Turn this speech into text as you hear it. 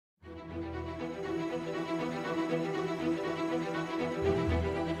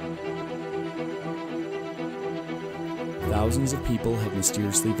thousands of people have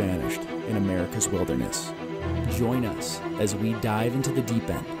mysteriously vanished in America's wilderness. Join us as we dive into the deep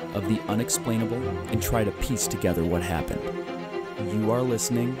end of the unexplainable and try to piece together what happened. You are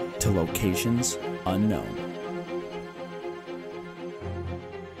listening to Locations Unknown.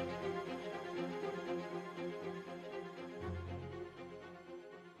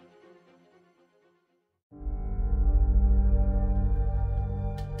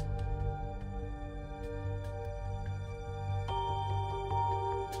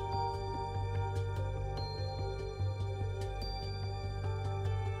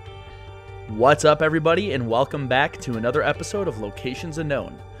 What's up, everybody, and welcome back to another episode of Locations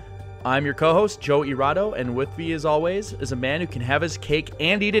Unknown. I'm your co-host, Joe Irado, and with me, as always, is a man who can have his cake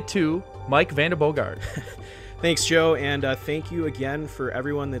and eat it too, Mike Vandebogard. Thanks, Joe, and thank you again for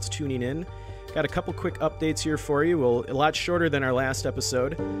everyone that's tuning in. Got a couple quick updates here for you, well, a lot shorter than our last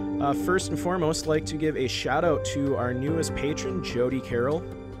episode. First and foremost, I'd like to give a shout-out to our newest patron, Jody Carroll.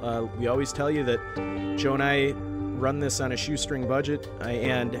 We always tell you that Joe and I run this on a shoestring budget,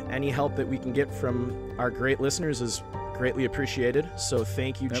 and any help that we can get from our great listeners is greatly appreciated. So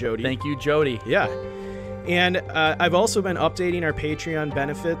thank you, Jody. Thank you, Jody. Yeah. And I've also been updating our Patreon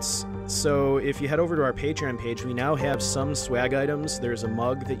benefits. So if you head over to our Patreon page, we now have some swag items. There's a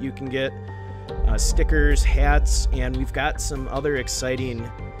mug that you can get, stickers, hats, and we've got some other exciting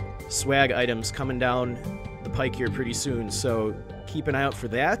swag items coming down the pike here pretty soon. So keep an eye out for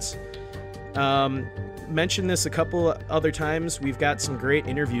that. Mentioned this a couple other times. We've got some great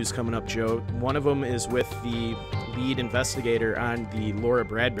interviews coming up, Joe. One of them is with the lead investigator on the Laura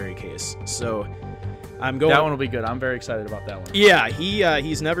Bradbury case. So I'm going. That one will be good. I'm very excited about that one. Yeah,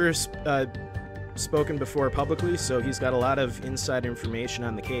 he's never spoken before publicly, so he's got a lot of inside information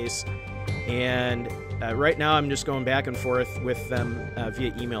on the case. And right now, I'm just going back and forth with them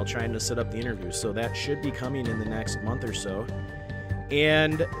via email, trying to set up the interview. So that should be coming in the next month or so.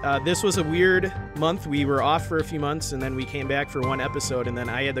 And this was a weird month. We were off for a few months, and then we came back for one episode, and then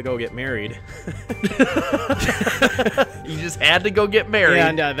I had to go get married. You just had to go get married.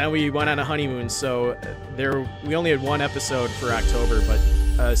 And then we went on a honeymoon, so we only had one episode for October,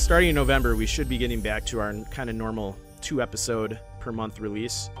 but starting in November, we should be getting back to our kind of normal 2-episode per month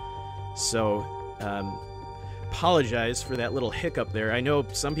release. So apologize for that little hiccup there. I know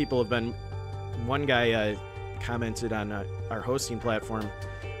some people have been, one guy commented on our hosting platform.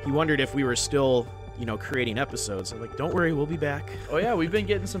 He wondered if we were still, creating episodes. I'm like, don't worry, we'll be back. Oh yeah, we've been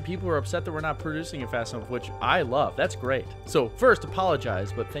getting some people who are upset that we're not producing it fast enough, which I love. That's great. So first,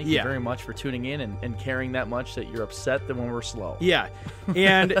 apologize, but thank you very much for tuning in and caring that much that you're upset that when we're slow. Yeah,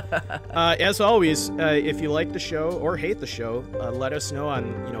 and as always, if you like the show or hate the show, let us know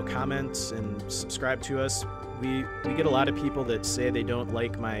on comments and subscribe to us. We get a lot of people that say they don't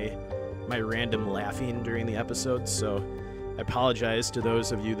like my random laughing during the episode, so I apologize to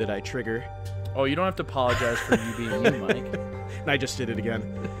those of you that I trigger. Oh, you don't have to apologize for you being you, Mike. And I just did it again.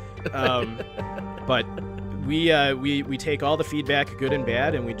 But we take all the feedback, good and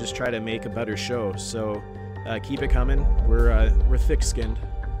bad, and we just try to make a better show. So keep it coming. We're thick-skinned,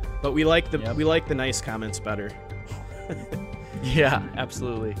 but we like the nice comments better. Yeah,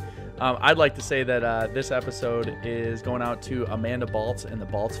 absolutely. I'd like to say that this episode is going out to Amanda Baltz and the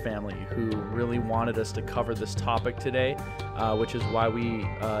Baltz family, who really wanted us to cover this topic today, which is why we,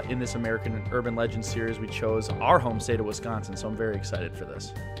 in this American Urban Legends series, we chose our home state of Wisconsin, so I'm very excited for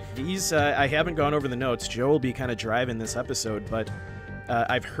this. These, I haven't gone over the notes. Joe will be kind of driving this episode, but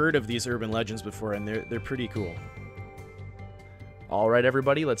I've heard of these urban legends before, and they're pretty cool. All right,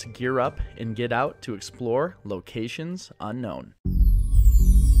 everybody, let's gear up and get out to explore Locations Unknown.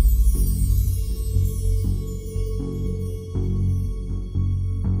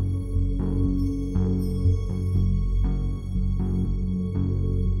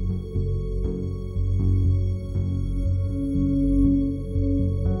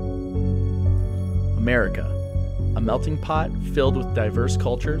 America, a melting pot filled with diverse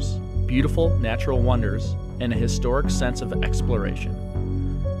cultures, beautiful natural wonders, and a historic sense of exploration.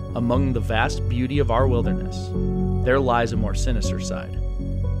 Among the vast beauty of our wilderness, there lies a more sinister side.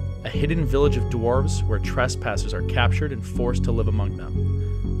 A hidden village of dwarves where trespassers are captured and forced to live among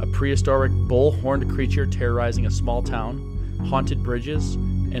them. A prehistoric bull-horned creature terrorizing a small town, haunted bridges,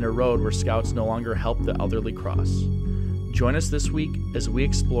 and a road where scouts no longer help the elderly cross. Join us this week as we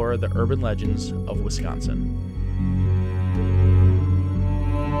explore the urban legends of Wisconsin.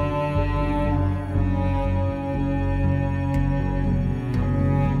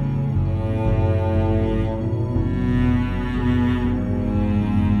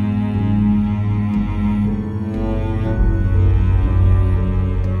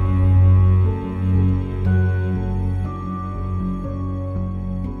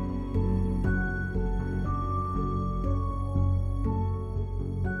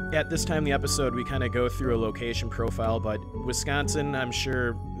 at this time in the episode, we kind of go through a location profile, but Wisconsin, I'm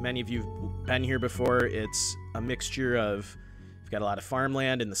sure many of you have been here before. It's a mixture of, you've got a lot of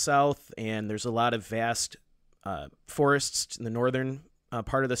farmland in the south, and there's a lot of vast forests in the northern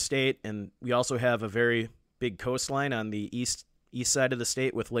part of the state, and we also have a very big coastline on the east side of the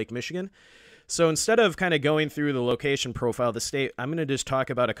state with Lake Michigan. So instead of kind of going through the location profile of the state, I'm going to just talk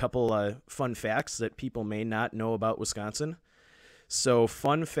about a couple fun facts that people may not know about Wisconsin. So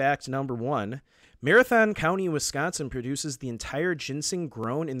fun fact number 1, Marathon County, Wisconsin produces the entire ginseng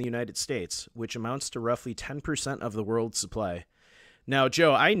grown in the United States, which amounts to roughly 10% of the world's supply. Now,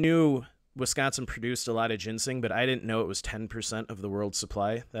 Joe, I knew Wisconsin produced a lot of ginseng, but I didn't know it was 10% of the world's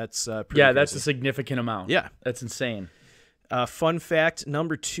supply. That's pretty crazy. That's a significant amount. Yeah. That's insane. Fun fact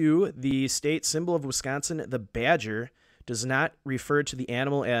number 2, the state symbol of Wisconsin, the badger, does not refer to the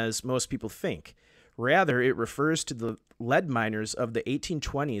animal as most people think. Rather, it refers to the lead miners of the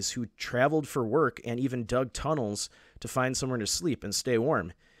 1820s who traveled for work and even dug tunnels to find somewhere to sleep and stay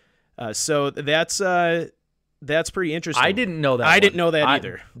warm. So that's pretty interesting. I didn't know that. I didn't know that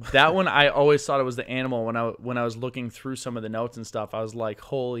either. That one, I always thought it was the animal. When I was looking through some of the notes and stuff, I was like,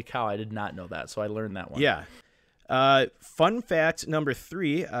 holy cow, I did not know that. So I learned that one. Yeah. Fun fact number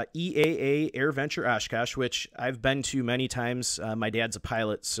 3, EAA Air Venture Oshkosh, which I've been to many times. My dad's a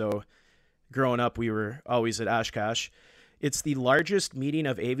pilot, so growing up, we were always at Oshkosh. It's the largest meeting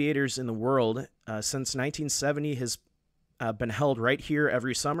of aviators in the world. Since 1970 has been held right here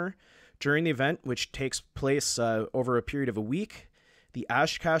every summer. During the event, which takes place over a period of a week, the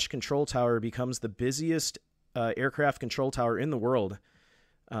Oshkosh Control Tower becomes the busiest aircraft control tower in the world,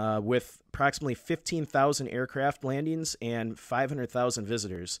 with approximately 15,000 aircraft landings and 500,000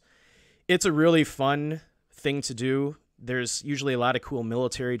 visitors. It's a really fun thing to do. There's usually a lot of cool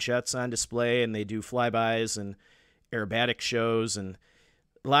military jets on display, and they do flybys and aerobatic shows and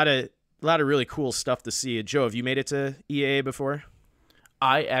a lot of really cool stuff to see. Joe, have you made it to EAA before?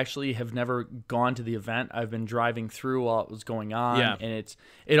 I actually have never gone to the event. I've been driving through while it was going on, and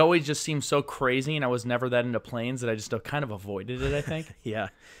it always just seems so crazy, and I was never that into planes that I just kind of avoided it, I think. Yeah.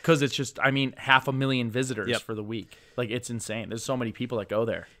 Because it's just, 500,000 visitors for the week. Like, it's insane. There's so many people that go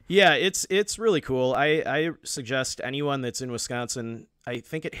there. Yeah, it's really cool. I suggest anyone that's in Wisconsin, I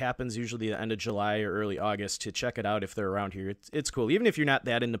think it happens usually the end of July or early August, to check it out if they're around here. It's cool. Even if you're not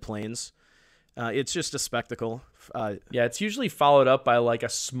that into planes, it's just a spectacle. It's usually followed up by like a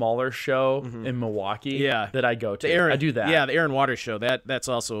smaller show in Milwaukee that I go to. I do that. Yeah, the Air and Water Show. That's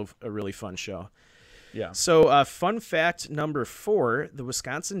also a really fun show. Yeah. So fun fact number 4, the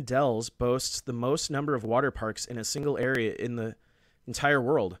Wisconsin Dells boasts the most number of water parks in a single area in the entire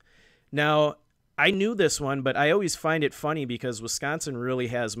world. Now, I knew this one, but I always find it funny because Wisconsin really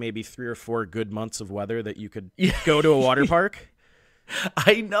has maybe 3 or 4 good months of weather that you could go to a water park.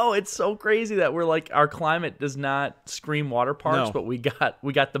 I know, it's so crazy that we're like, our climate does not scream water parks, but we got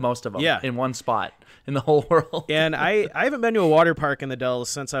the most of them in one spot in the whole world. And I haven't been to a water park in the Dells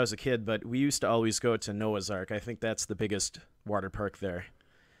since I was a kid, but we used to always go to Noah's Ark. I think that's the biggest water park there.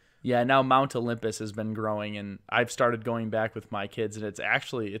 Yeah, now Mount Olympus has been growing, and I've started going back with my kids, and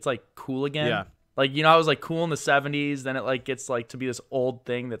it's like cool again. Yeah. Like, I was like cool in the 70s, then it like gets like to be this old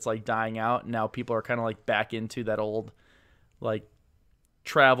thing that's like dying out, and now people are kind of like back into that old like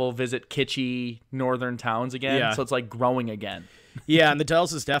travel, visit kitschy northern towns again. Yeah. So it's like growing again. Yeah, and the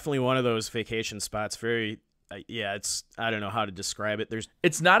Dells is definitely one of those vacation spots. Very, it's, I don't know how to describe it.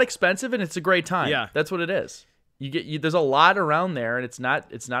 It's not expensive and it's a great time. Yeah, that's what it is. There's a lot around there, and it's not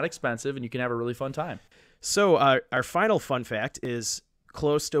expensive, and you can have a really fun time. So our final fun fact is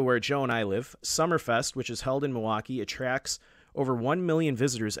close to where Joe and I live. Summerfest, which is held in Milwaukee, attracts over 1 million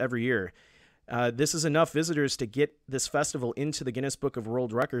visitors every year. This is enough visitors to get this festival into the Guinness Book of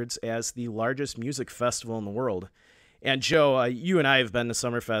World Records as the largest music festival in the world. And Joe, you and I have been to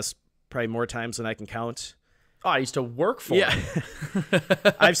Summerfest probably more times than I can count. Oh, I used to work for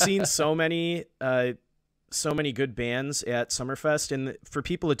it. I've seen so many good bands at Summerfest. And for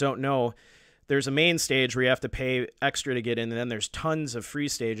people that don't know, there's a main stage where you have to pay extra to get in, and then there's tons of free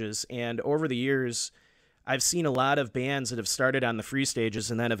stages. And over the years, I've seen a lot of bands that have started on the free stages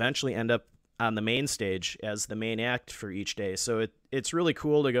and then eventually end up on the main stage as the main act for each day. So it's really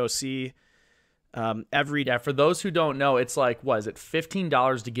cool to go see for those who don't know, it's like, what is it,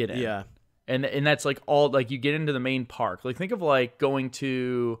 $15 to get in? Yeah. And that's like all, like, you get into the main park. Like, think of like going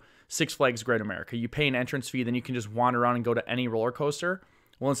to Six Flags Great America. You pay an entrance fee, then you can just wander around and go to any roller coaster.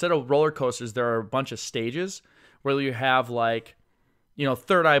 Well, instead of roller coasters, there are a bunch of stages where you have like,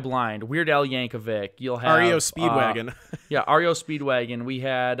 Third Eye Blind, Weird Al Yankovic. You'll have REO Speedwagon. REO Speedwagon. We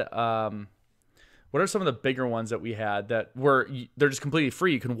had What are some of the bigger ones that we had that were, they're just completely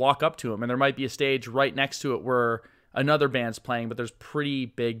free? You can walk up to them, and there might be a stage right next to it where another band's playing, but there's pretty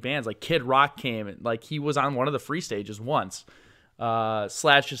big bands. Like Kid Rock came, and like he was on one of the free stages once.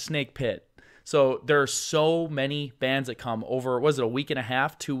 Slash's Snake Pit. So there are so many bands that come over, was it a week and a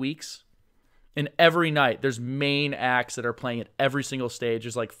half, 2 weeks? And every night there's main acts that are playing at every single stage.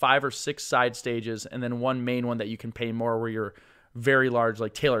 There's like 5 or 6 side stages, and then one main one that you can pay more, where you're very large,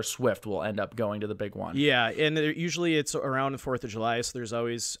 like Taylor Swift will end up going to the big one. Yeah, and usually it's around the 4th of July, so there's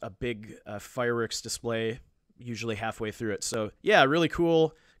always a big fireworks display usually halfway through it. So yeah, really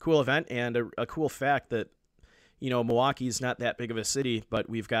cool event, and a cool fact that, you know, Milwaukee's not that big of a city, but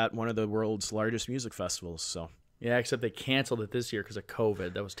we've got one of the world's largest music festivals. So yeah, except they canceled it this year because of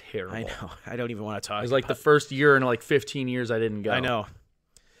COVID. That was terrible. I know. I don't even want to talk. It was like the first year in like 15 years I didn't go. I know.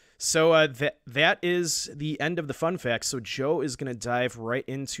 So that is the end of the fun facts. So Joe is going to dive right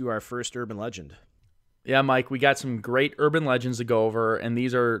into our first urban legend. Yeah, Mike, we got some great urban legends to go over, and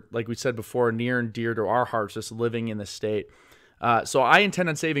these are, like we said before, near and dear to our hearts, just living in the state. So I intend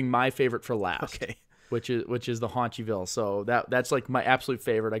on saving my favorite for last, okay, which is the Hauntjeville. So that's like my absolute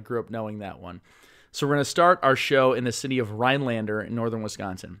favorite. I grew up knowing that one. So we're going to start our show in the city of Rhinelander in northern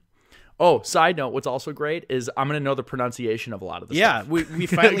Wisconsin. Oh, side note, what's also great is I'm going to know the pronunciation of a lot of this stuff. Yeah, we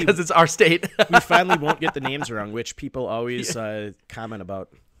finally... because it's our state. We finally won't get the names wrong, which people always comment about.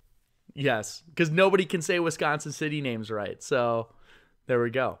 Yes, because nobody can say Wisconsin city names right. So there we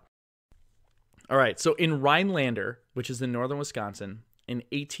go. All right, so in Rhinelander, which is in northern Wisconsin, in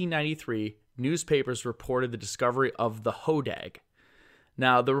 1893, newspapers reported the discovery of the hodag.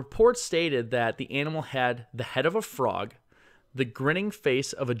 Now, the report stated that the animal had the head of a frog, the grinning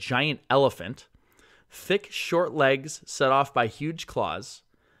face of a giant elephant, thick, short legs set off by huge claws,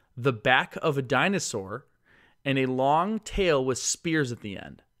 the back of a dinosaur, and a long tail with spears at the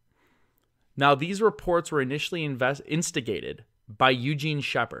end. Now, these reports were initially instigated by Eugene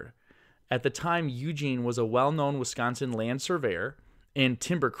Shepard. At the time, Eugene was a well-known Wisconsin land surveyor and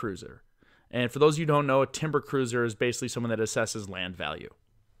timber cruiser. And for those of you who don't know, a timber cruiser is basically someone that assesses land value.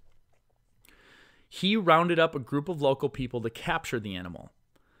 He rounded up a group of local people to capture the animal.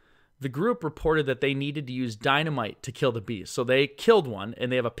 The group reported that they needed to use dynamite to kill the beast. So they killed one,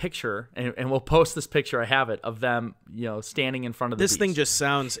 and they have a picture, and we'll post this picture, I have it, of them, you know, standing in front of the beast. This thing just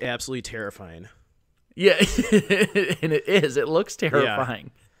sounds absolutely terrifying. Yeah, and it is. It looks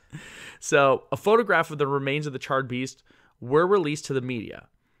terrifying. Yeah. So a photograph of the remains of the charred beast were released to the media.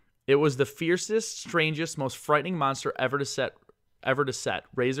 It was the fiercest, strangest, most frightening monster ever to set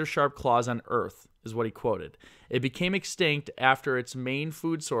razor-sharp claws on earth, is what he quoted. It became extinct after its main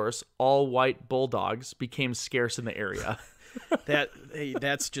food source, all-white bulldogs, became scarce in the area.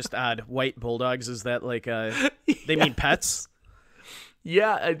 That's just odd. White bulldogs, is that like they mean pets?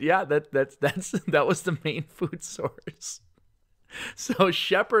 Yeah, that was the main food source. So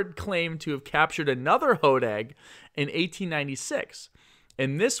Shepard claimed to have captured another hodag in 1896,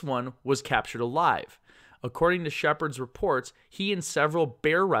 and this one was captured alive. According to Shepard's reports, he and several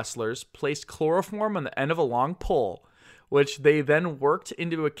bear wrestlers placed chloroform on the end of a long pole, which they then worked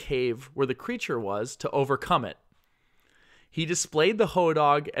into a cave where the creature was to overcome it. He displayed the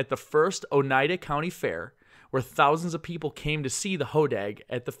hodag at the first Oneida County Fair, where thousands of people came to see the hodag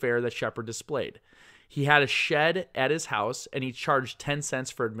at the fair that Shepard displayed. He had a shed at his house, and he charged 10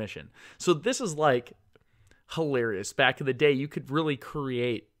 cents for admission. So this is like hilarious. Back in the day, you could really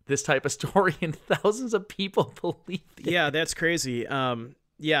create this type of story, and thousands of people believed it. Yeah, that's crazy.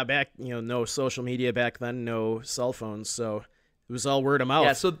 Yeah, back, no social media back then, no cell phones, so it was all word of mouth.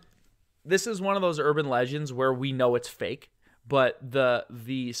 Yeah, so this is one of those urban legends where we know it's fake, but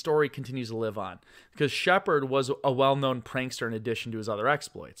the story continues to live on because Shepard was a well-known prankster in addition to his other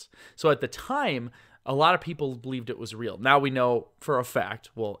exploits. So at the time, a lot of people believed it was real. Now we know for a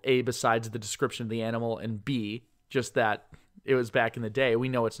fact, well, A, besides the description of the animal, and B, just that it was back in the day, we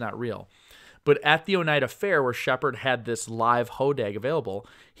know it's not real. But at the Oneida Fair, where Shepard had this live hodag available,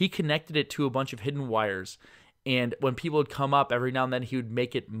 he connected it to a bunch of hidden wires. And when people would come up, every now and then he would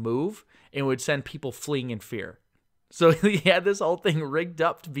make it move and would send people fleeing in fear. So he had this whole thing rigged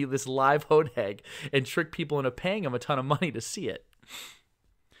up to be this live hodag and trick people into paying him a ton of money to see it.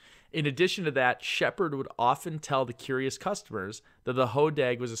 In addition to that, Shepard would often tell the curious customers that the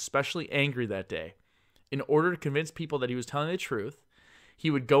hodag was especially angry that day. In order to convince people that he was telling the truth, he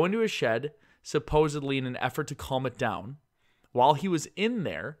would go into his shed, supposedly in an effort to calm it down. While he was in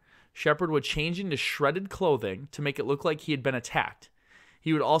there, Shepard would change into shredded clothing to make it look like he had been attacked.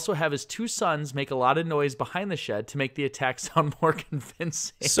 He would also have his 2 sons make a lot of noise behind the shed to make the attack sound more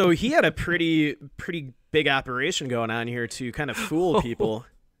convincing. So he had a pretty big operation going on here to kind of fool people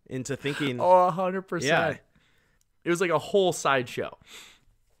into thinking. Oh, 100%. Yeah. It was like a whole sideshow.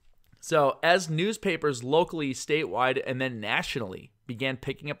 So as newspapers locally, statewide, and then nationally began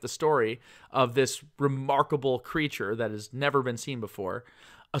picking up the story of this remarkable creature that has never been seen before,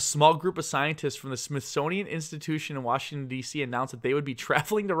 a small group of scientists from the Smithsonian Institution in Washington, D.C. announced that they would be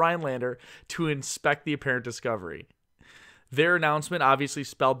traveling to Rhinelander to inspect the apparent discovery. Their announcement obviously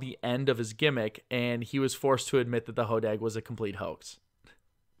spelled the end of his gimmick, and he was forced to admit that the hodag was a complete hoax.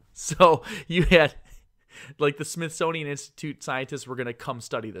 So you had, like, the Smithsonian Institute scientists were going to come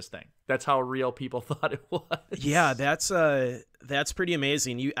study this thing. That's how real people thought it was. Yeah, that's pretty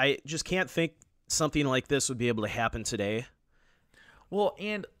amazing. I just can't think something like this would be able to happen today. Well,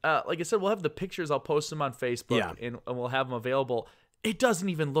 and like I said, we'll have the pictures. I'll post them on Facebook, and we'll have them available. It doesn't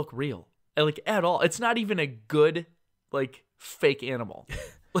even look real, like, at all. It's not even a good, like, fake animal.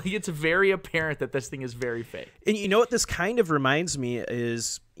 Like, it's very apparent that this thing is very fake. And you know what this kind of reminds me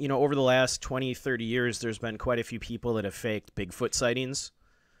is, you know, over the last 20, 30 years, there's been quite a few people that have faked Bigfoot sightings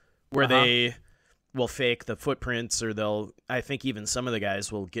where they will fake the footprints, or I think even some of the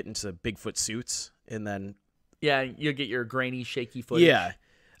guys will get into Bigfoot suits and then... Yeah, you'll get your grainy, shaky footage. Yeah.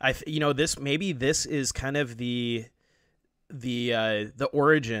 This is kind of the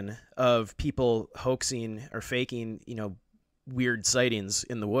origin of people hoaxing or faking, you know, weird sightings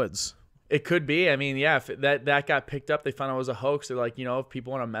in the woods. It could be. I mean, yeah, if that got picked up, they found out it was a hoax. They're like, you know, if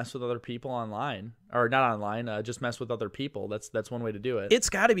people want to mess with other people online, or not online, just mess with other people, that's one way to do it.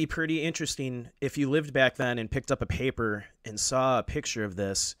 It's got to be pretty interesting if you lived back then and picked up a paper and saw a picture of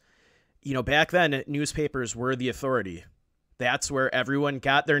this. You know, back then, newspapers were the authority. That's where everyone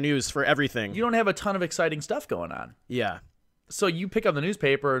got their news for everything. You don't have a ton of exciting stuff going on. Yeah. So you pick up the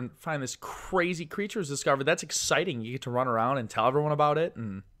newspaper and find this crazy creature was discovered. That's exciting. You get to run around and tell everyone about it.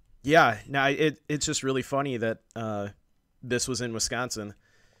 And yeah, no, it's just really funny that this was in Wisconsin.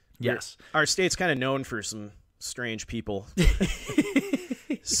 Yes. Our state's kind of known for some strange people.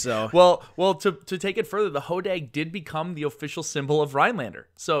 So well, to take it further, the hodag did become the official symbol of Rhinelander.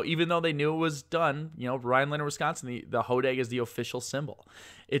 So even though they knew it was done, you know, Rhinelander, Wisconsin, the hodag is the official symbol.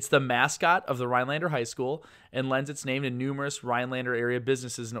 It's the mascot of the Rhinelander High School and lends its name to numerous Rhinelander area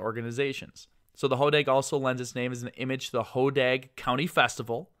businesses and organizations. So the hodag also lends its name as an image to the Hodag County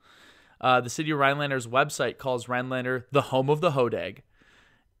Festival. The city of Rhinelander's website calls Rhinelander the home of the hodag.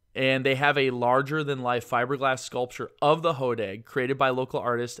 And they have a larger-than-life fiberglass sculpture of the hodag created by local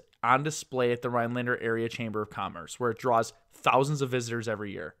artists on display at the Rhinelander Area Chamber of Commerce, where it draws thousands of visitors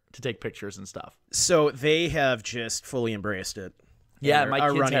every year to take pictures and stuff. So they have just fully embraced it. Yeah, my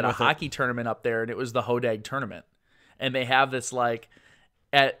kids had a hockey tournament up there, and it was the hodag tournament. And they have this, like,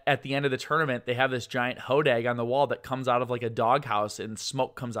 at the end of the tournament, they have this giant hodag on the wall that comes out of, like, a doghouse, and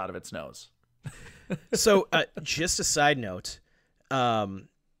smoke comes out of its nose. So just a side note,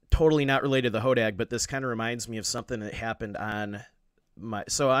 totally not related to the hodag, but this kind of reminds me of something that happened on my.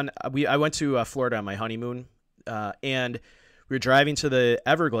 I went to Florida on my honeymoon, and we were driving to the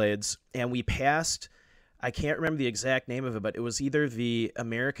Everglades, and we passed. I can't remember the exact name of it, but it was either the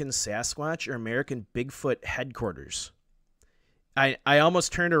American Sasquatch or American Bigfoot headquarters. I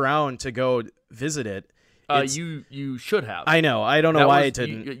almost turned around to go visit it. You should have. I know. I don't know why I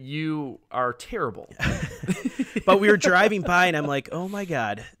didn't. You are terrible. But we were driving by, and I'm like, oh my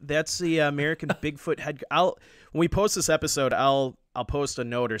God, that's the American Bigfoot head. When we post this episode, I'll post a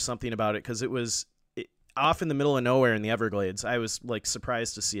note or something about it, because it was off in the middle of nowhere in the Everglades. I was like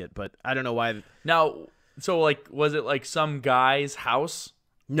surprised to see it, but I don't know why. Now, so like, was it like some guy's house?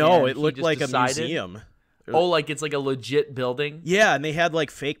 No, it looked like a museum. Oh, like it's like a legit building? Yeah, and they had like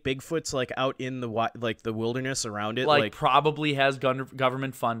fake Bigfoots like out in the wilderness around it. Like probably has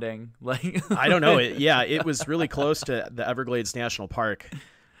government funding. Like I don't know. It was really close to the Everglades National Park.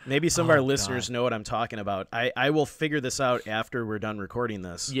 Maybe some of our listeners know what I'm talking about. I will figure this out after we're done recording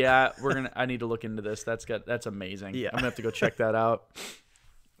this. Yeah, I need to look into this. That's amazing. Yeah. I'm gonna have to go check that out.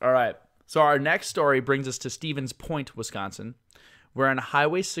 All right. So our next story brings us to Stevens Point, Wisconsin, where on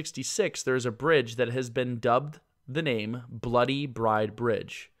Highway 66, there's a bridge that has been dubbed the name Bloody Bride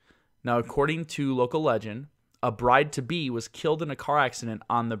Bridge. Now, according to local legend, a bride-to-be was killed in a car accident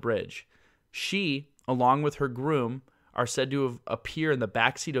on the bridge. She, along with her groom, are said to appear in the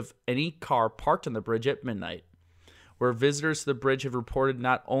backseat of any car parked on the bridge at midnight, where visitors to the bridge have reported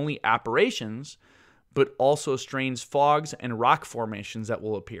not only apparitions, but also strange fogs and rock formations that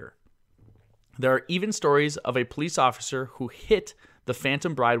will appear. There are even stories of a police officer who hit the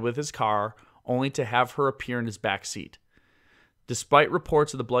Phantom Bride with his car, only to have her appear in his back seat. Despite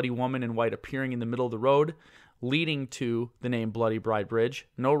reports of the bloody woman in white appearing in the middle of the road, leading to the name Bloody Bride Bridge,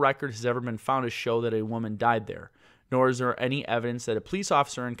 no record has ever been found to show that a woman died there, nor is there any evidence that a police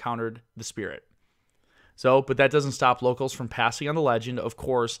officer encountered the spirit. So, but that doesn't stop locals from passing on the legend, of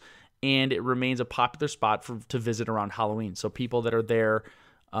course, and it remains a popular spot to visit around Halloween. So people that are there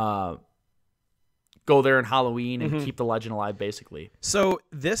go there on Halloween and keep the legend alive, basically. So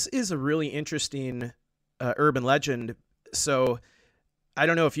this is a really interesting urban legend. So I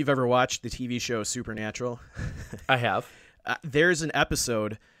don't know if you've ever watched the TV show Supernatural. I have. There's an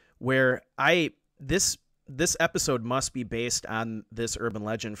episode where this episode must be based on this urban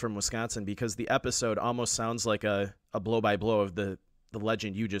legend from Wisconsin, because the episode almost sounds like a blow-by-blow of the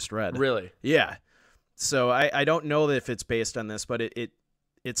legend you just read. Really? Yeah. So I don't know if it's based on this, but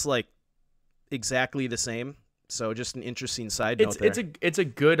it's like exactly the same. So just an interesting side note there. It's a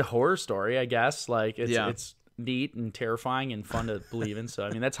good horror story, I guess. Like it's neat and terrifying and fun to believe in. So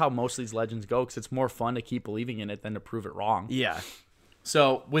I mean, that's how most of these legends go, because it's more fun to keep believing in it than to prove it wrong. Yeah.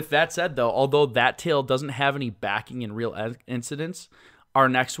 So with that said, though, although that tale doesn't have any backing in real incidents, our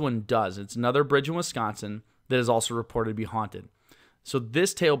next one does. It's another bridge in Wisconsin that is also reported to be haunted. So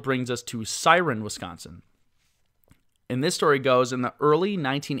this tale brings us to Siren, Wisconsin. And this story goes, in the early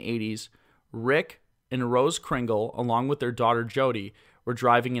 1980s, Rick and Rose Kringle, along with their daughter Jody, were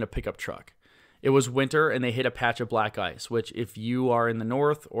driving in a pickup truck. It was winter, and they hit a patch of black ice, which, if you are in the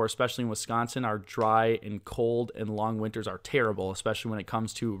north, or especially in Wisconsin, are dry and cold, and long winters are terrible, especially when it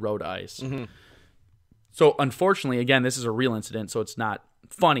comes to road ice. Mm-hmm. So, unfortunately, again, this is a real incident, so it's not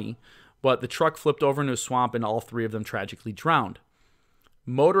funny, but the truck flipped over into a swamp, and all three of them tragically drowned.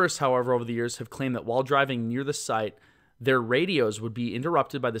 Motorists, however, over the years have claimed that while driving near the site, their radios would be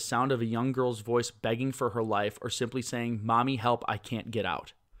interrupted by the sound of a young girl's voice begging for her life, or simply saying, "Mommy, help, I can't get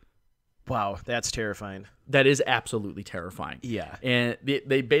out." Wow, that's terrifying. That is absolutely terrifying. Yeah. And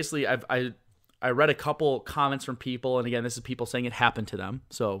they basically, I read a couple comments from people, and again, this is people saying it happened to them,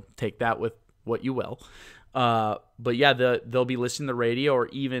 so take that with what you will. But yeah, they'll be listening to the radio, or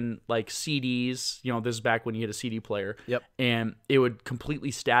even like CDs. You know, this is back when you had a CD player. Yep. And it would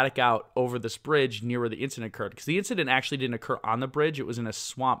completely static out over this bridge near where the incident occurred. Because the incident actually didn't occur on the bridge. It was in a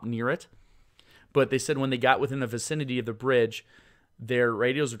swamp near it. But they said when they got within the vicinity of the bridge, their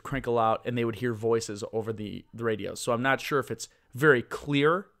radios would crinkle out, and they would hear voices over the radios. So I'm not sure if it's very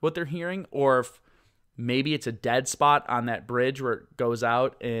clear what they're hearing, or if maybe it's a dead spot on that bridge where it goes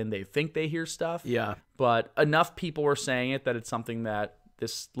out and they think they hear stuff. Yeah. But enough people were saying it that it's something that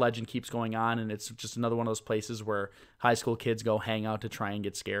this legend keeps going on, and it's just another one of those places where high school kids go hang out to try and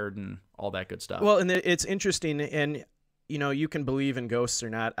get scared and all that good stuff. Well, and it's interesting, and you know, you can believe in ghosts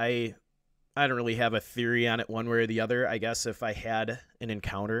or not. I don't really have a theory on it one way or the other. I guess if I had an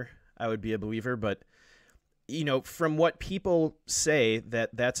encounter, I would be a believer. But, you know, from what people say,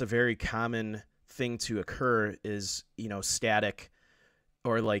 that's a very common thing to occur is, you know, static,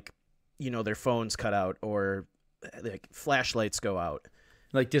 or like, you know, their phones cut out, or like flashlights go out.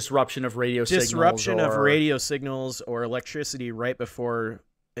 Like disruption of radio signals. Disruption of radio signals or electricity right before,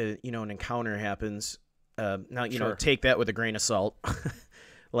 you know, an encounter happens. Now, you know, take that with a grain of salt.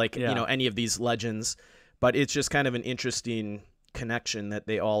 Like, you know, any of these legends, but it's just kind of an interesting connection that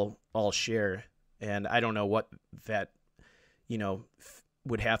they all share. And I don't know what that, you know,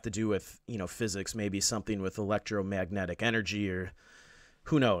 would have to do with, you know, physics, maybe something with electromagnetic energy, or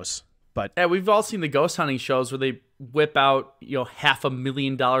who knows. But yeah, we've all seen the ghost hunting shows where they whip out, you know,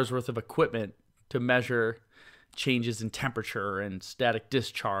 $500,000 worth of equipment to measure changes in temperature and static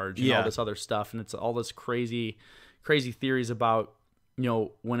discharge and all this other stuff. And it's all this crazy theories about, you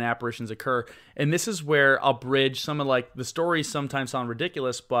know, when apparitions occur. And this is where I'll bridge some of, like, the stories sometimes sound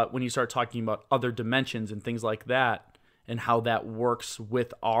ridiculous, but when you start talking about other dimensions and things like that, and how that works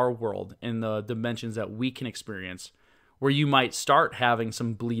with our world and the dimensions that we can experience, where you might start having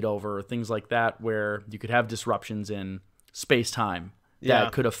some bleed over or things like that, where you could have disruptions in space-time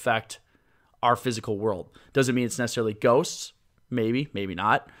that could affect our physical world. Doesn't mean it's necessarily ghosts, maybe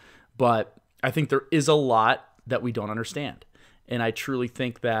not, but I think there is a lot that we don't understand. And I truly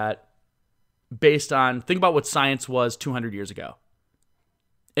think that think about what science was 200 years ago.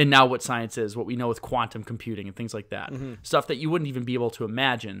 And now what science is, what we know with quantum computing and things like that. Mm-hmm. Stuff that you wouldn't even be able to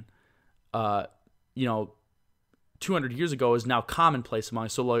imagine, you know, 200 years ago is now commonplace among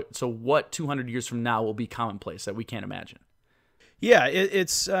us. So what 200 years from now will be commonplace that we can't imagine? Yeah,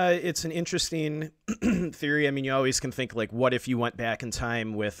 it's an interesting theory. I mean, you always can think, like, what if you went back in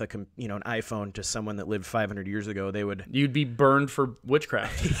time with an iPhone to someone that lived 500 years ago? You'd be burned for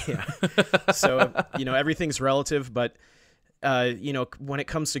witchcraft. Yeah. So, you know, everything's relative, but you know, when it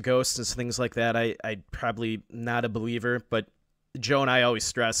comes to ghosts and things like that, I'd probably not a believer. But Joe and I always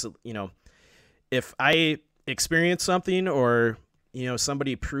stress, you know, if I experience something, or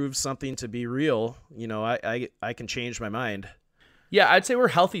somebody proves something to be real, I can change my mind. Yeah, I'd say we're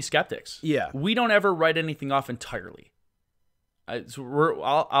healthy skeptics. Yeah. We don't ever write anything off entirely.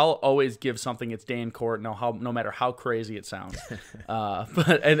 I'll always give something its day in court, no matter how crazy it sounds.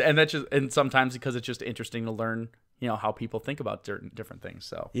 And sometimes because it's just interesting to learn, how people think about different things.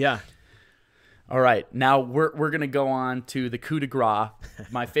 So yeah. All right, now we're gonna go on to the coup de grace,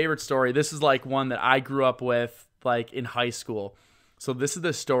 my favorite story. This is like one that I grew up with, like in high school. So this is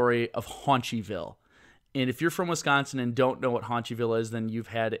the story of Haunchyville. And if you're from Wisconsin and don't know what Haunchyville is, then you've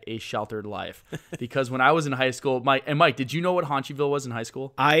had a sheltered life. Because when I was in high school, Mike, did you know what Haunchyville was in high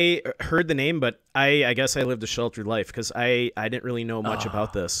school? I heard the name, but I guess I lived a sheltered life because I didn't really know much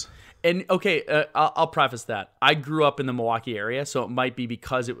about this. And okay, I'll preface that. I grew up in the Milwaukee area, so it might be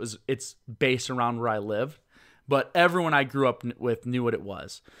because it's based around where I lived. But everyone I grew up with knew what it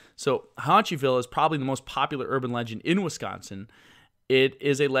was. So Haunchyville is probably the most popular urban legend in Wisconsin. It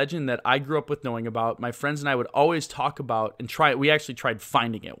is a legend that I grew up with knowing about. My friends and I would always talk about and try it. We actually tried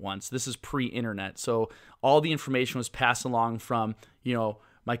finding it once. This is pre-internet. So all the information was passed along from,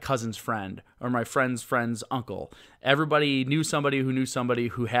 my cousin's friend or my friend's friend's uncle. Everybody knew somebody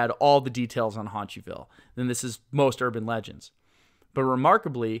who had all the details on Haunchyville. Then this is most urban legends. But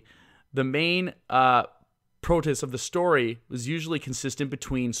remarkably, the main protest of the story was usually consistent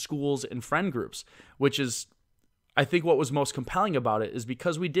between schools and friend groups, which is, I think what was most compelling about it is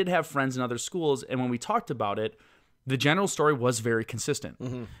because we did have friends in other schools, and when we talked about it, the general story was very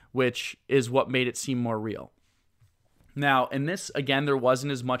consistent, which is what made it seem more real. Now, in this, again, there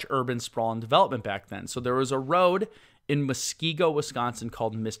wasn't as much urban sprawl and development back then. So there was a road in Muskego, Wisconsin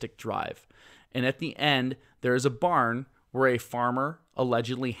called Mystic Drive. And at the end, there is a barn where a farmer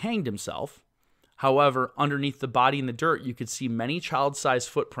allegedly hanged himself. However, underneath the body in the dirt, you could see many child-sized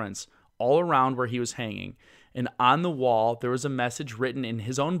footprints all around where he was hanging. And on the wall, there was a message written in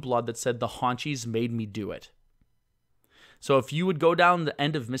his own blood that said, "The Haunchies made me do it." So if you would go down the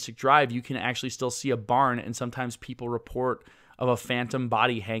end of Mystic Drive, you can actually still see a barn, and sometimes people report of a phantom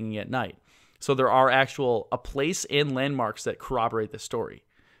body hanging at night. So there are a place and landmarks that corroborate the story.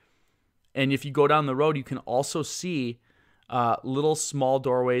 And if you go down the road, you can also see little small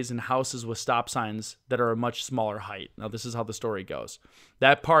doorways and houses with stop signs that are a much smaller height. Now, this is how the story goes.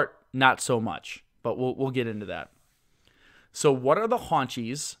 That part, not so much. But we'll get into that. So what are the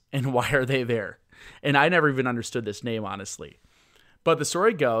Haunchies and why are they there? And I never even understood this name, honestly. But the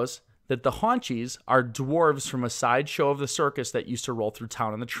story goes that the Haunchies are dwarves from a sideshow of the circus that used to roll through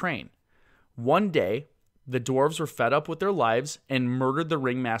town on the train. One day, the dwarves were fed up with their lives and murdered the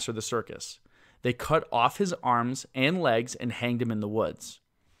ringmaster of the circus. They cut off his arms and legs and hanged him in the woods.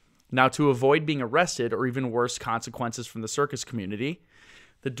 Now, to avoid being arrested or even worse consequences from the circus community,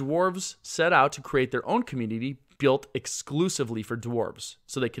 the dwarves set out to create their own community built exclusively for dwarves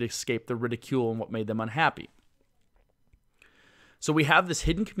so they could escape the ridicule and what made them unhappy. So we have this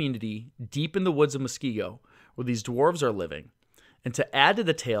hidden community deep in the woods of Muskego where these dwarves are living. And to add to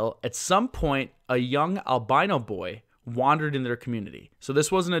the tale, at some point, a young albino boy wandered in their community. So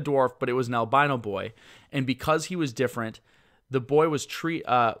this wasn't a dwarf, but it was an albino boy. And because he was different, the boy was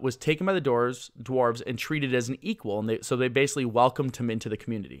taken by the dwarves and treated as an equal, and so they basically welcomed him into the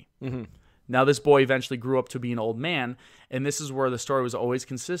community. Now, this boy eventually grew up to be an old man, and this is where the story was always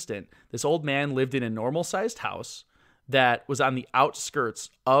consistent. This old man lived in a normal-sized house that was on the outskirts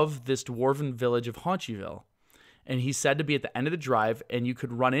of this dwarven village of Haunchyville, and he's said to be at the end of the drive, and you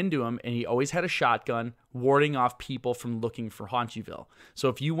could run into him, and he always had a shotgun warding off people from looking for Haunchyville. So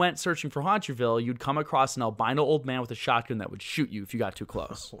if you went searching for Haunchyville, you'd come across an albino old man with a shotgun that would shoot you if you got too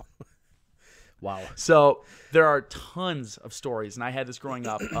close. Wow. So there are tons of stories, and I had this growing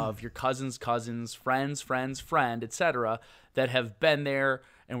up, of your cousin's cousins, friends, friend, etc., that have been there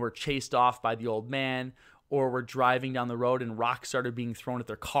and were chased off by the old man, or were driving down the road and rocks started being thrown at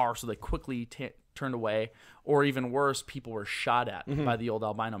their car, so they quickly turned away, or even worse, people were shot at by the old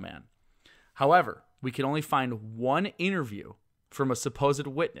albino man. However, we can only find one interview from a supposed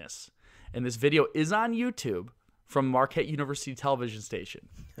witness, and this video is on YouTube from Marquette University television station.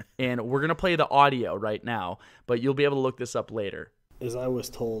 And we're going to play the audio right now, but you'll be able to look this up later. As I was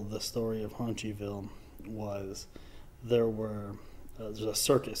told, the story of Haunchyville was there's a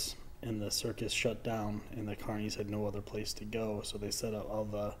circus, and the circus shut down, and the carnies had no other place to go, so they set up all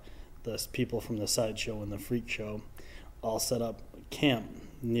the people from the sideshow and the freak show all set up camp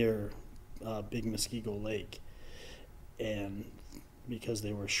near Big Muskego Lake. And because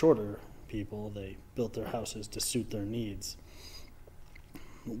they were shorter people, they built their houses to suit their needs.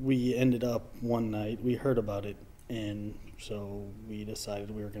 We ended up one night, we heard about it, and so we decided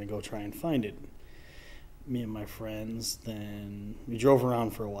we were going to go try and find it. me and my friends. Then we drove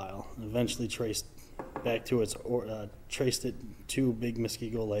around for a while. Eventually traced back to traced it to Big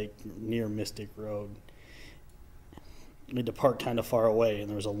Muskego Lake near Mystic Road. We had to park kind of far away, and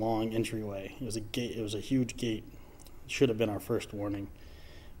there was a long entryway. It was a gate. It was a huge gate. It should have been our first warning,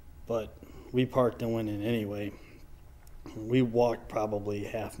 but we parked and went in anyway. We walked probably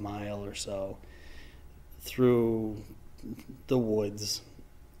half mile or so through the woods.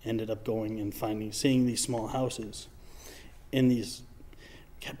 Ended up going and seeing these small houses.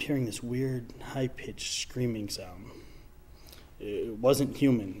 Kept hearing this weird high-pitched screaming sound. It wasn't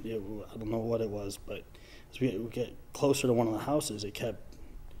human. I don't know what it was, but as we get closer to one of the houses, it kept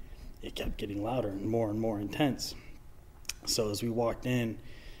getting louder and more intense. So as we walked in,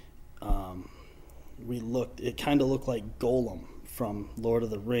 we looked. It kind of looked like Golem from Lord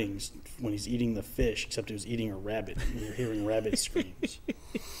of the Rings when he's eating the fish, except he was eating a rabbit. And you're hearing rabbit screams.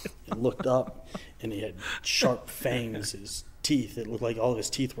 And looked up, and he had sharp fangs. His teeth. It looked like all of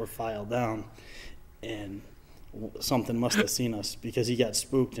his teeth were filed down, and something must have seen us because he got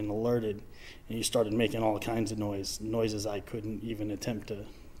spooked and alerted, and he started making all kinds of noises I couldn't even attempt to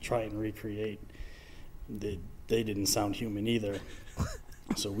try and recreate. They didn't sound human either.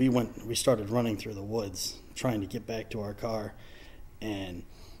 So we started running through the woods trying to get back to our car, and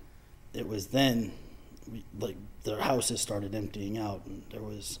it was then their houses started emptying out, and there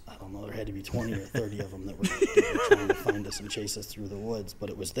was, I don't know, there had to be 20 or 30 of them that were trying to find us and chase us through the woods, but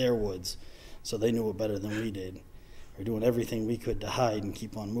it was their woods, so they knew it better than we did. We were doing everything we could to hide and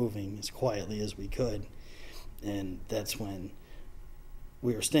keep on moving as quietly as we could, and that's when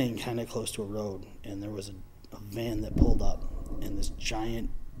we were staying kind of close to a road, and there was a van that pulled up, and this giant,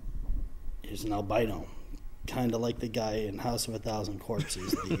 he was an albino, kind of like the guy in House of a Thousand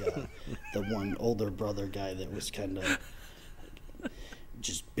Corpses, the one older brother guy that was kind of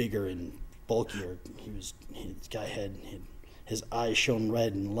just bigger and bulkier. His guy had his eyes shone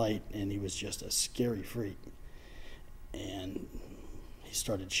red and light, and he was just a scary freak. And he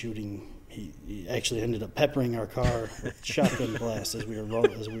started shooting. He actually ended up peppering our car with shotgun blasts as we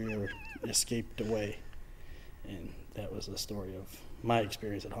were escaped away. And that was the story of my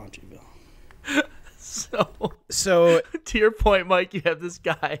experience at Haunchyville. So to your point, Mike, you have this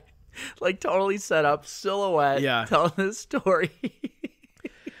guy like totally set up, silhouette, telling this story.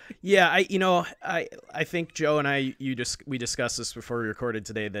 Yeah, I think Joe and we discussed this before we recorded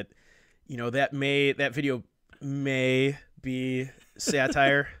today, that that video may be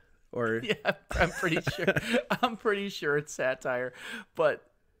satire or yeah, I'm pretty sure it's satire, but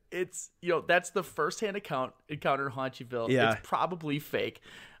it's that's the firsthand encounter in Haunchyville. Yeah. It's probably fake.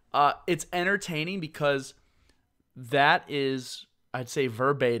 It's entertaining because that is, I'd say,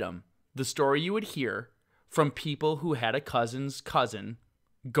 verbatim the story you would hear from people who had a cousin's cousin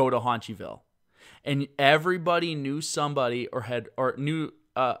go to Haunchyville, and everybody knew somebody or knew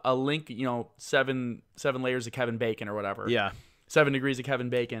a link. 7 layers of Kevin Bacon or whatever. Yeah, 7 degrees of Kevin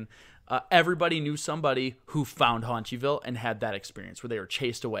Bacon. Everybody knew somebody who found Haunchyville and had that experience where they were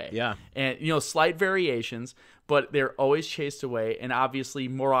chased away. Yeah. And, slight variations, but they're always chased away. And obviously,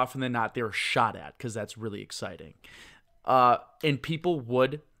 more often than not, they were shot at because that's really exciting. And people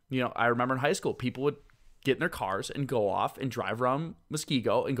would, I remember in high school, people would get in their cars and go off and drive around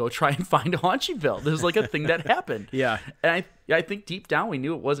Muskego and go try and find Haunchyville. There's like a thing that happened. Yeah. And I think deep down we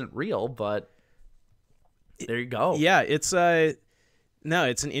knew it wasn't real, but there you go. Yeah, it's no,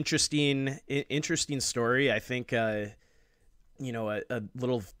 it's an interesting story. I think, a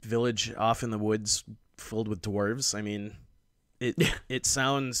little village off in the woods filled with dwarves. I mean, it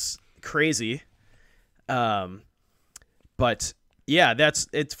sounds crazy, but yeah,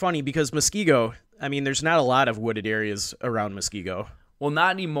 it's funny because Muskego. I mean, there's not a lot of wooded areas around Muskego. Well,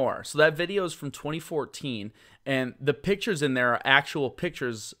 not anymore. So that video is from 2014, and the pictures in there are actual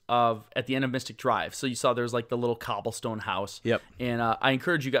pictures of at the end of Mystic Drive. So you saw there's like the little cobblestone house. Yep. And I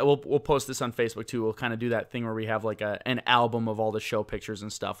encourage you guys. We'll post this on Facebook too. We'll kind of do that thing where we have like an album of all the show pictures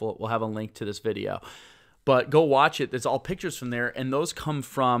and stuff. We'll have a link to this video, but go watch it. There's all pictures from there, and those come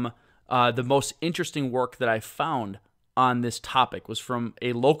from the most interesting work that I found on this topic was from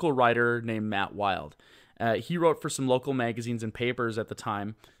a local writer named Matt Wild. He wrote for some local magazines and papers at the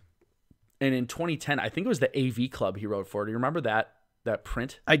time. And in 2010, I think it was the AV Club he wrote for. Do you remember that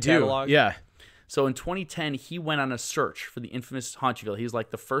print catalog? Yeah. So in 2010, he went on a search for the infamous Haunchyville. He's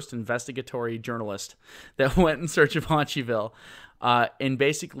like the first investigatory journalist that went in search of Haunchyville, and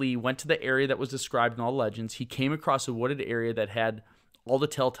basically went to the area that was described in all legends. He came across a wooded area that had all the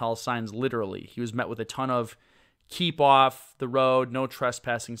telltale signs, literally. He was met with a ton of keep off the road, no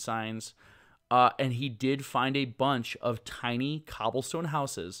trespassing signs. And he did find a bunch of tiny cobblestone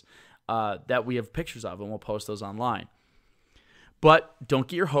houses that we have pictures of, and we'll post those online. But don't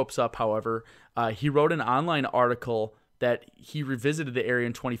get your hopes up, however. He wrote an online article that he revisited the area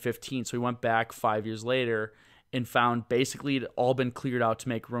in 2015, so he went back 5 years later and found basically it had all been cleared out to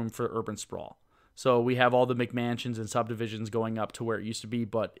make room for urban sprawl. So we have all the McMansions and subdivisions going up to where it used to be,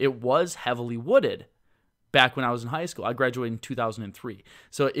 but it was heavily wooded back when I was in high school. I graduated in 2003.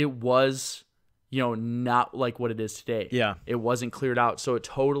 So it was, not like what it is today. Yeah. It wasn't cleared out, so it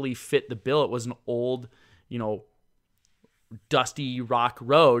totally fit the bill. It was an old, dusty rock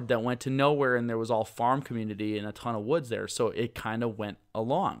road that went to nowhere, and there was all farm community and a ton of woods there. So it kind of went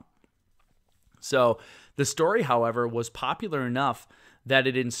along. So the story, however, was popular enough that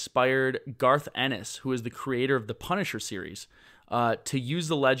it inspired Garth Ennis, who is the creator of the Punisher series, to use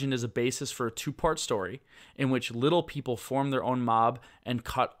the legend as a basis for a 2-part story in which little people form their own mob and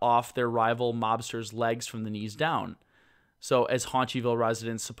cut off their rival mobsters' legs from the knees down. So as Haunchyville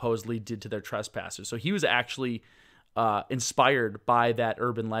residents supposedly did to their trespassers. So he was actually inspired by that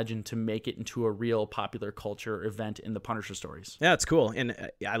urban legend to make it into a real popular culture event in the Punisher stories. Yeah, it's cool. And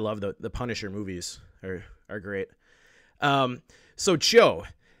I love the Punisher movies are great. So Joe,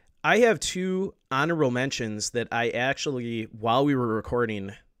 I have 2 honorable mentions that I actually, while we were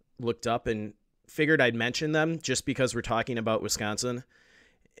recording, looked up and figured I'd mention them just because we're talking about Wisconsin.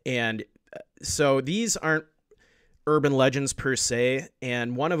 And so these aren't urban legends per se,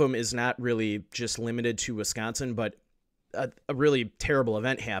 and one of them is not really just limited to Wisconsin, but a really terrible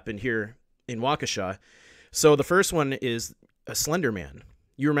event happened here in Waukesha. So the first one is a Slender Man.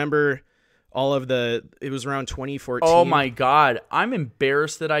 You remember it was around 2014. Oh my God. I'm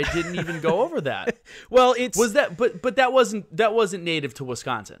embarrassed that I didn't even go over that. Well, but that wasn't native to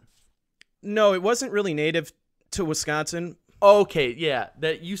Wisconsin. No, it wasn't really native to Wisconsin. Okay. Yeah.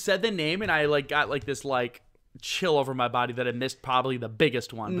 That you said the name and I got this chill over my body that I missed probably the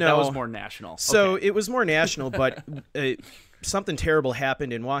biggest one. But no, that was more national. So okay. It was more national, but something terrible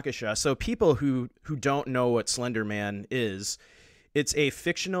happened in Waukesha. So people who don't know what Slender Man is, it's a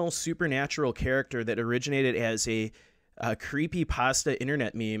fictional supernatural character that originated as a creepypasta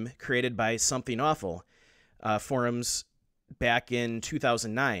internet meme created by Something Awful forums back in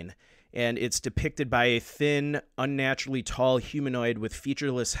 2009. And it's depicted by a thin, unnaturally tall humanoid with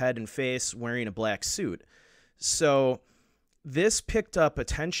featureless head and face wearing a black suit. So this picked up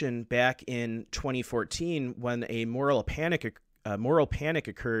attention back in 2014 when a moral panic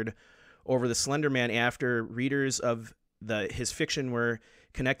occurred over the Slender Man after readers of his fiction were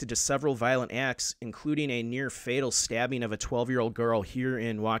connected to several violent acts, including a near-fatal stabbing of a 12-year-old girl here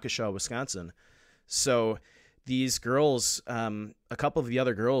in Waukesha, Wisconsin. So these girls, a couple of the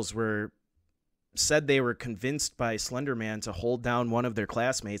other girls said they were convinced by Slender Man to hold down one of their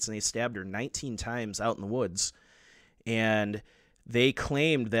classmates, and they stabbed her 19 times out in the woods. And they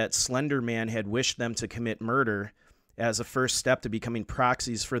claimed that Slender Man had wished them to commit murder as a first step to becoming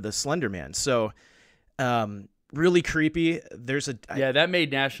proxies for the Slender Man. So, really creepy. That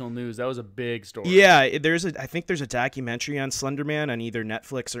made national news. That was a big story. Yeah, I think there's a documentary on Slender Man on either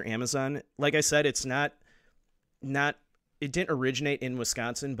Netflix or Amazon. Like I said, it's not it didn't originate in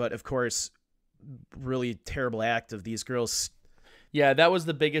Wisconsin, but of course, really terrible act of these girls. Yeah, that was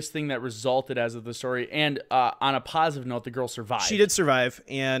the biggest thing that resulted as of the story. And on a positive note, the girl survived. She did survive,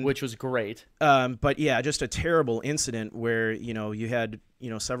 which was great. But yeah, just a terrible incident where you had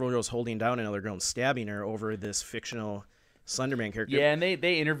several girls holding down another girl and stabbing her over this fictional Slenderman character. Yeah, and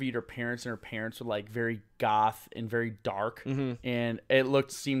they interviewed her parents, and her parents were very goth and very dark, and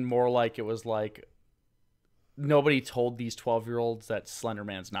it seemed more like it was nobody told these 12-year-olds that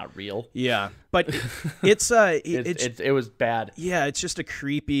Slenderman's not real. Yeah, but it was bad. Yeah, it's just a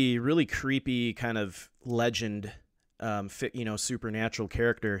really creepy kind of legend, supernatural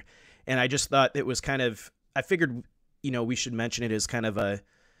character, and I just thought it was I figured we should mention it as kind of a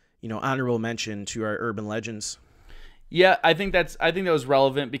honorable mention to our urban legends. Yeah, I think that was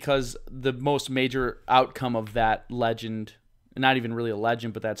relevant because the most major outcome of that legend, not even really a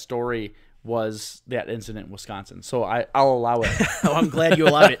legend, but that story, was that incident in Wisconsin. So I'll allow it. Oh, I'm glad you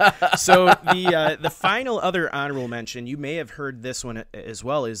allowed it. So the final other honorable mention, you may have heard this one as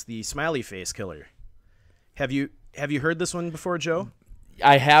well, is the Smiley face killer. Have you heard this one before, Joe?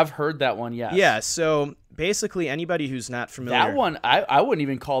 I have heard that one, yes. Yeah, so basically anybody who's not familiar. That one, I wouldn't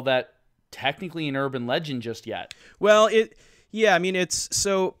even call that technically an urban legend just yet. Well,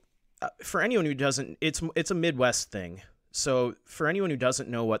 for anyone who doesn't, it's a Midwest thing. So for anyone who doesn't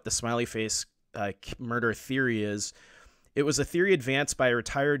know what the Smiley face murder theory is, it was a theory advanced by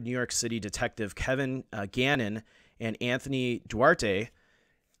retired New York City detective Kevin Gannon and Anthony Duarte.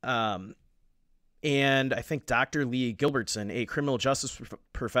 and I think Dr. Lee Gilbertson, a criminal justice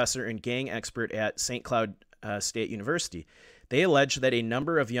professor and gang expert at St. Cloud State University. They allege that a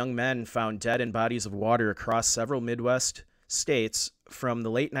number of young men found dead in bodies of water across several Midwest states from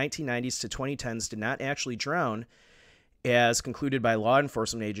the late 1990s to 2010s did not actually drown, as concluded by law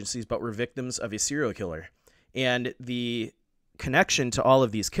enforcement agencies, but were victims of a serial killer. And the connection to all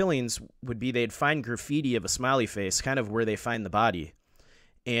of these killings would be they'd find graffiti of a smiley face, kind of where they find the body.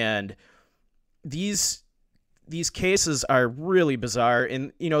 And these cases are really bizarre.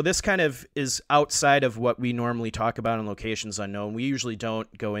 And, this kind of is outside of what we normally talk about in Locations Unknown. We usually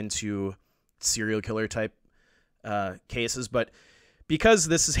don't go into serial killer type cases, but because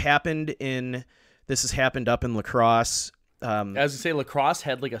this has happened up in La Crosse. As I say, La Crosse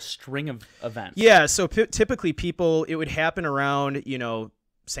had like a string of events. Yeah, so typically it would happen around,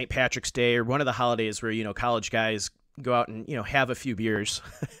 St. Patrick's Day or one of the holidays where, college guys go out and, have a few beers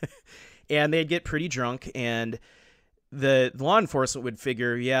and they'd get pretty drunk, and the law enforcement would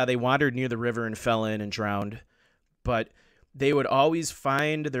figure, yeah, they wandered near the river and fell in and drowned, but they would always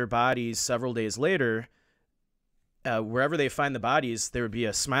find their bodies several days later. Wherever they find the bodies, there would be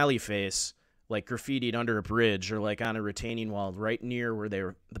a smiley face, like graffitied under a bridge or like on a retaining wall right near where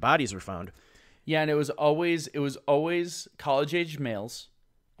the bodies were found. Yeah, and it was always college-aged males.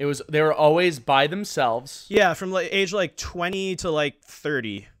 They were always by themselves. Yeah, from age 20 to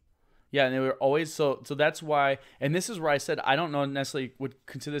 30. Yeah, and they were always so that's why, and this is where I said I don't know necessarily would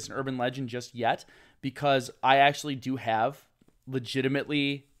consider this an urban legend just yet, because I actually do have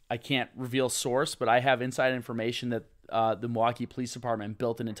legitimately, I can't reveal source, but I have inside information that the Milwaukee Police Department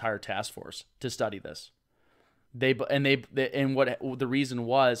built an entire task force to study this. What the reason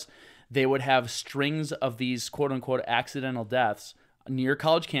was, they would have strings of these quote unquote accidental deaths near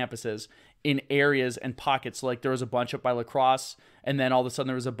college campuses in areas and pockets. So like there was a bunch up by La Crosse, and then all of a sudden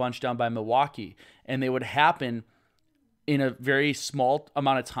there was a bunch down by Milwaukee, and they would happen in a very small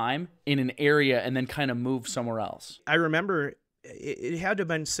amount of time in an area and then kind of move somewhere else. I remember it had to have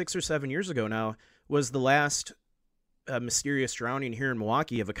been 6 or 7 years ago now, was the last mysterious drowning here in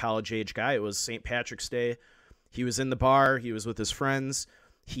Milwaukee of a college-age guy. It was St. Patrick's Day. He was in the bar. He was with his friends.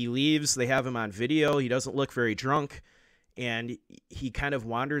 He leaves. They have him on video. He doesn't look very drunk, and he kind of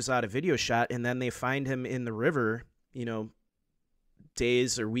wanders out of video shot, and then they find him in the river,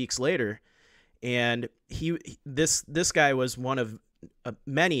 days or weeks later. And this guy was one of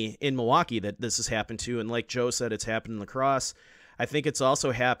many in Milwaukee that this has happened to, and like Joe said, it's happened in La Crosse. I think it's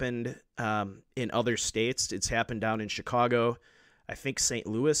also happened in other states. It's happened down in Chicago, I think St.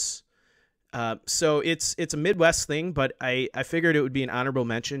 Louis. So it's a Midwest thing, but I figured it would be an honorable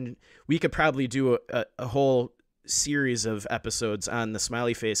mention. We could probably do a whole series of episodes on the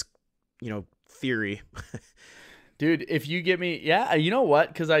smiley face, theory. Dude, if you give me, yeah, you know what?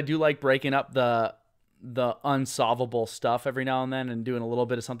 Because I do like breaking up the unsolvable stuff every now and then and doing a little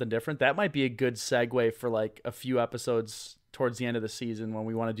bit of something different. That might be a good segue for like a few episodes towards the end of the season when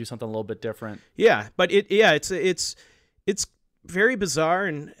we want to do something a little bit different. Yeah, but it's very bizarre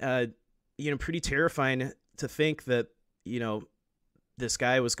and pretty terrifying to think that this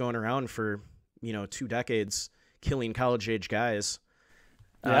guy was going around for 2 decades killing college age guys.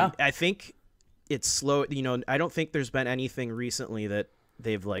 Yeah, I think it's slow. I don't think there's been anything recently that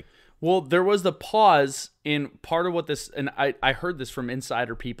they've Well, there was the pause in part of what this, and I heard this from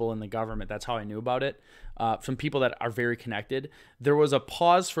insider people in the government. That's how I knew about it. From people that are very connected. There was a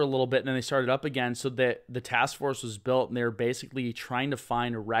pause for a little bit, and then they started up again. So that the task force was built, and they were basically trying to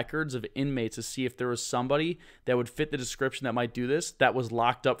find records of inmates to see if there was somebody that would fit the description that might do this, that was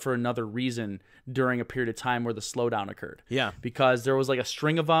locked up for another reason during a period of time where the slowdown occurred. Yeah. Because there was like a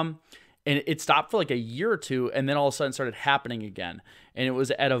string of them, and it stopped for like a year or two, and then all of a sudden started happening again. And it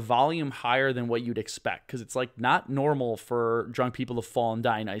was at a volume higher than what you'd expect, because it's like not normal for drunk people to fall and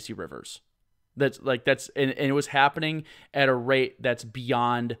die in icy rivers. And it was happening at a rate that's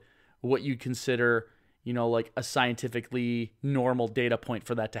beyond what you consider, like a scientifically normal data point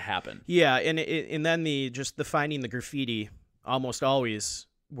for that to happen. Yeah, and then the finding the graffiti almost always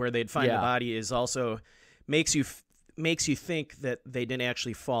where they'd find the body is also makes you think that they didn't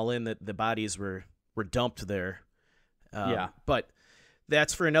actually fall in, that the bodies were dumped there. But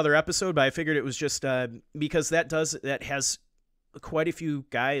that's for another episode. But I figured it was just because that has quite a few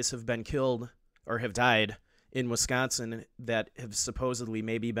guys have been killed or have died in Wisconsin that have supposedly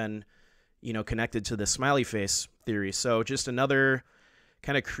maybe been, connected to the smiley face theory. So just another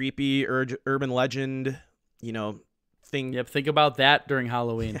kind of creepy urban legend, thing. Yep. Think about that during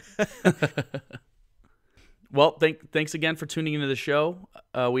Halloween. Well, thanks again for tuning into the show.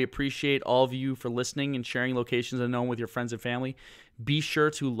 We appreciate all of you for listening and sharing Locations Unknown with your friends and family. Be sure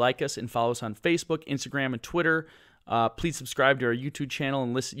to like us and follow us on Facebook, Instagram, and Twitter. Please subscribe to our YouTube channel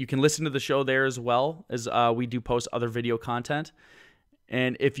and listen. You can listen to the show there as well, as we do post other video content.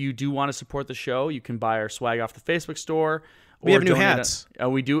 And if you do want to support the show, you can buy our swag off the Facebook store. We have new hats.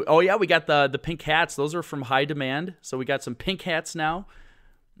 We do. Oh, yeah, we got the pink hats. Those are from High Demand. So we got some pink hats now.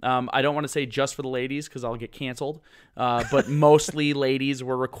 I don't want to say just for the ladies because I'll get canceled. But mostly ladies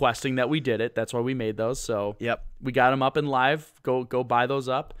were requesting that we did it. That's why we made those. So yep, we got them up and live. Go buy those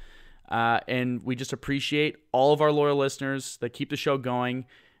up. And we just appreciate all of our loyal listeners that keep the show going.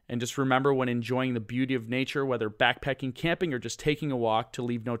 And just remember, when enjoying the beauty of nature, whether backpacking, camping, or just taking a walk, to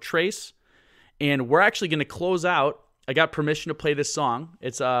leave no trace. And we're actually going to close out. I got permission to play this song.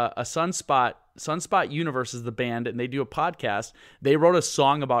 It's a Sunspot. Sunspot Universe is the band, and they do a podcast. They wrote a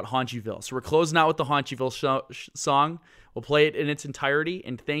song about Haunchyville. So we're closing out with the Haunchyville song. We'll play it in its entirety.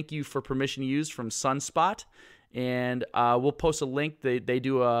 And thank you for permission to use from Sunspot. And we'll post a link. They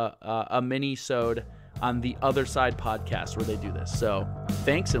do a mini-sode on the Other Side podcast where they do this. So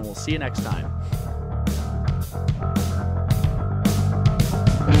thanks, and we'll see you next time.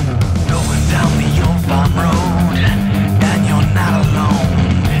 Going down the old farm road, and you're not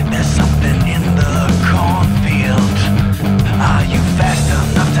alone. There's something in the cornfield. Are you fast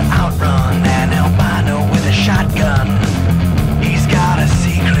enough to outrun an albino with a shotgun? He's got a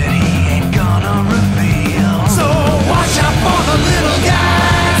secret he ain't gonna reveal. So watch out for the little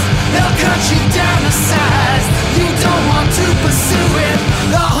guys. They'll cut you down to size. You don't want to pursue it.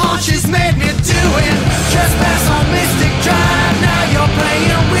 The haunches made me do it. Trespass on Mystic Drive. Now you're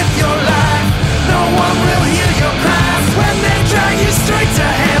playing with your life. No one will hear your cries when they drag you straight to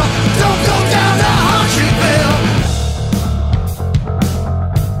hell. Don't go down to Haunchyville.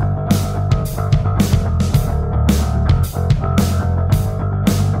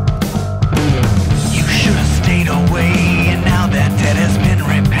 You should have stayed away, and now that debt has been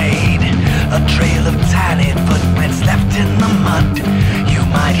repaid. A trail of tiny footprints left in the mud. You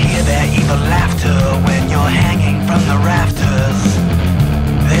might hear their evil laughter when you're hanging from the rafters.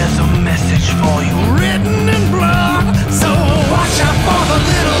 There's a message for you written in blood. So watch out for the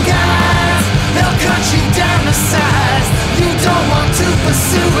little guys. They'll cut you down to size. You don't want to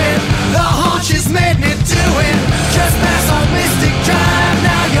pursue it. The haunches made me do it. Trespass on Mystic Drive.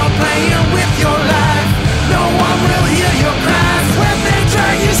 Now you're playing with your life. No one will hear your cries when they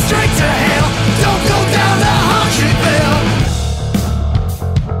drag you straight to hell. Don't go down to Haunchyville.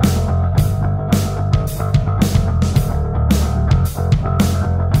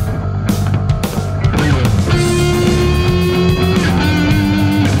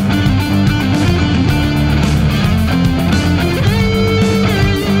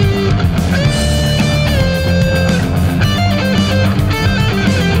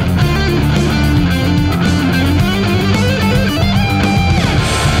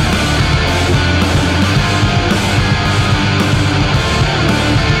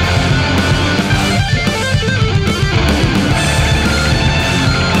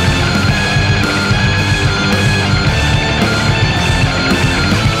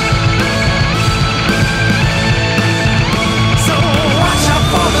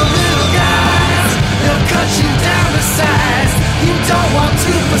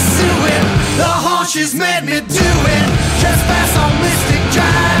 She's made me do